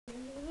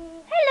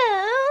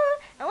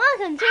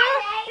welcome to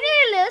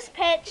Lulu's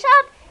Pet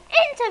Shop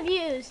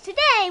Interviews.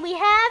 Today we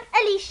have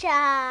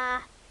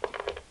Alicia.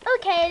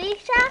 Okay,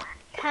 Alicia,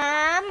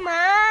 come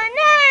on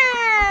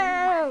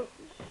now.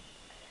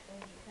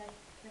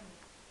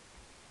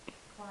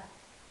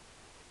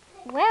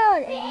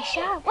 Well,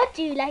 Alicia, what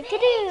do you like to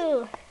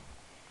do?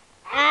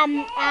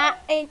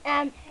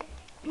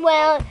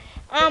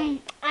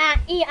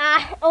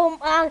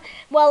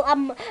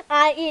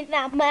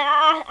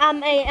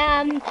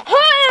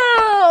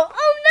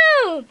 Oh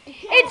no!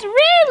 It's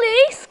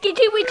really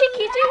skitty witty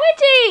kitty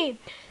witty.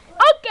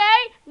 Okay,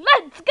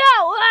 let's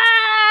go.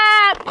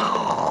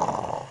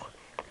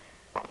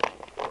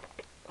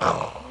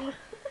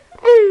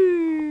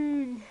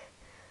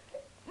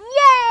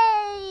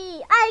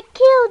 Yay! I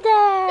killed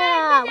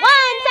her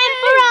once and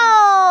for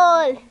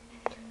all.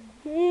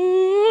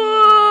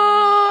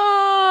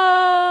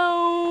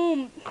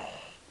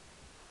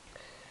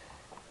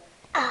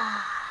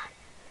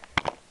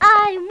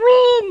 I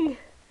win!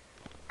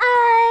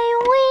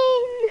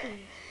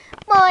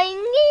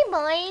 Boingy,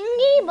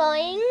 boingy,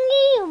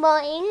 boingy,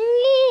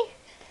 boingy.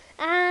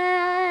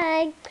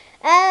 I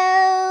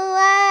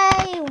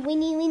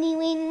winny, winny,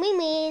 win, win,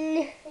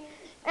 win.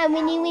 I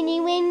winny, winny,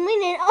 win,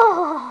 win.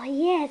 Oh,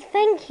 yes,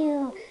 thank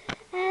you.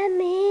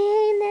 I'm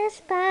in the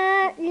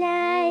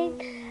spotlight.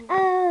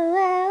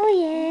 Oh,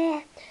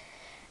 yeah.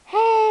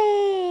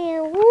 Hey,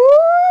 woo!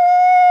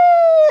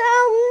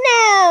 Oh,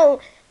 no!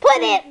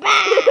 Put it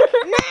back!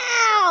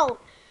 Now!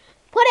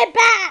 Put it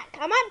back!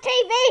 I'm on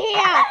TV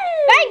here!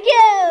 Thank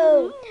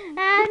you!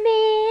 I'm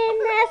in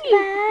the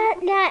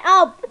spotlight.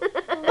 Oh,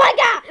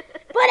 bugger!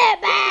 Put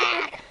it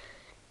back!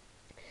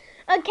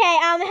 Okay,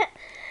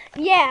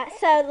 yeah,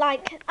 so,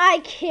 like, I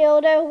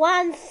killed her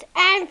once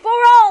and for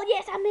all.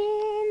 Yes, I'm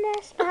in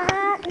the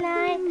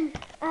spotlight.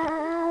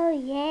 Oh,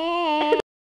 yeah.